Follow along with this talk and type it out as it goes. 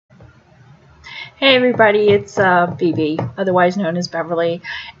Hey everybody, it's BB, otherwise known as Beverly,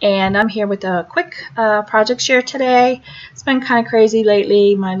 and I'm here with a quick project share today. It's been kind of crazy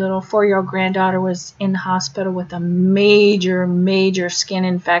lately. My little 4-year-old granddaughter was in the hospital with a major skin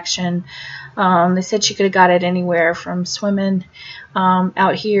infection. They said she could have got it anywhere from swimming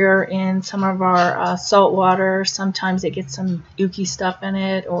out here in some of our salt water. Sometimes it gets some yucky stuff in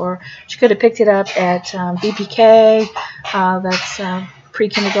it, or she could have picked it up at BPK, that's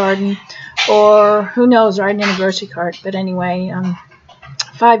pre-kindergarten, or who knows, riding in a grocery cart. But anyway,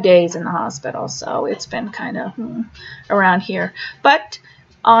 5 days in the hospital, so it's been kind of around here. But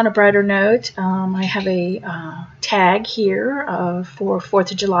on a brighter note, I have a tag here for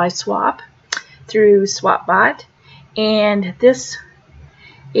 4th of July swap through SwapBot, and this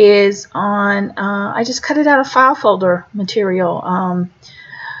is on, I just cut it out of file folder material.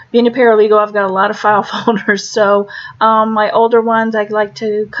 Being a paralegal, I've got a lot of file folders, so my older ones I like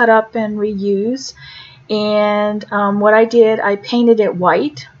to cut up and reuse. And what I did, I painted it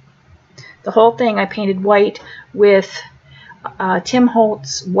white. The whole thing I painted white with Tim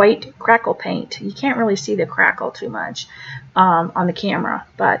Holtz white crackle paint. You can't really see the crackle too much on the camera,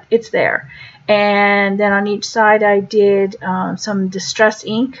 but it's there. And then on each side I did some distress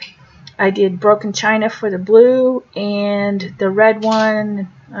ink. I did broken china for the blue, and the red one,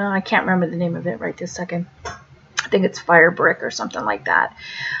 I can't remember the name of it right this second. I think it's fire brick or something like that.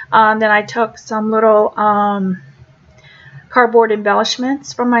 Then I took some little cardboard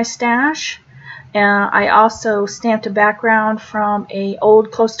embellishments from my stash. I also stamped a background from a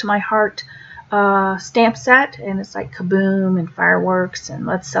old Close to My Heart stamp set, and it's like kaboom and fireworks and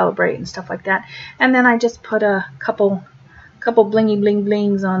let's celebrate and stuff like that. And then I just put a couple blingy bling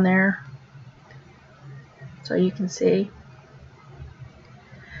blings on there so you can see.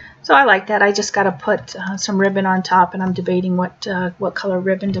 So I like that. I just got to put some ribbon on top, and I'm debating what color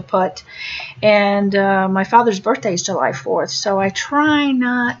ribbon to put. And my father's birthday is July 4th, so I try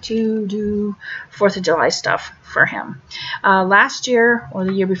not to do 4th of July stuff for him. Last year, or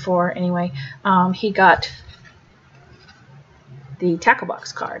the year before anyway, he got the tackle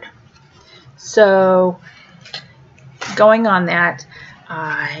box card. So going on that,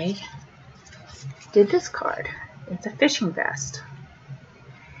 I did this card. It's a fishing vest.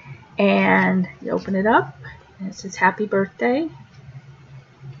 And you open it up, and it says happy birthday.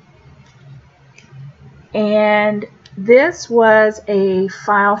 And this was a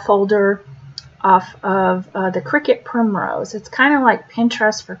file folder off of the Cricut Primrose. It's kind of like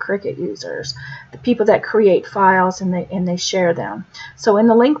Pinterest for Cricut users, the people that create files and they share them. So in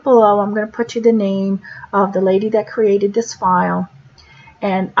the link below, I'm going to put you the name of the lady that created this file.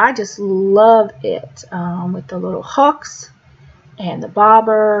 And I just love it with the little hooks and the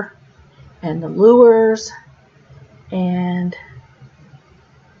bobber and the lures and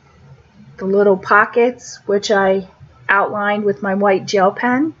the little pockets, which I outlined with my white gel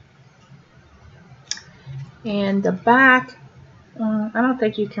pen. And the back, I don't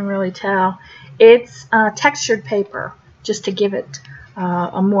think you can really tell. It's textured paper, just to give it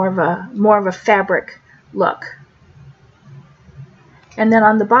a more of a fabric look. And then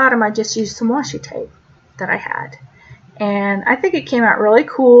on the bottom, I just used some washi tape that I had, and I think it came out really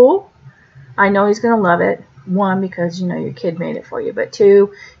cool. I know he's going to love it. 1, because you know your kid made it for you, but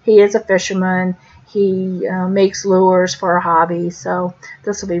 2, he is a fisherman. He makes lures for a hobby, so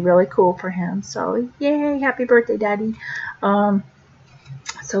this will be really cool for him. So yay, happy birthday, Daddy.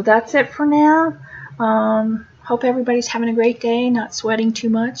 So that's it for now. Hope everybody's having a great day, not sweating too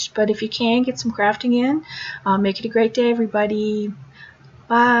much, but if you can, get some crafting in. Make it a great day, everybody.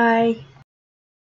 Bye.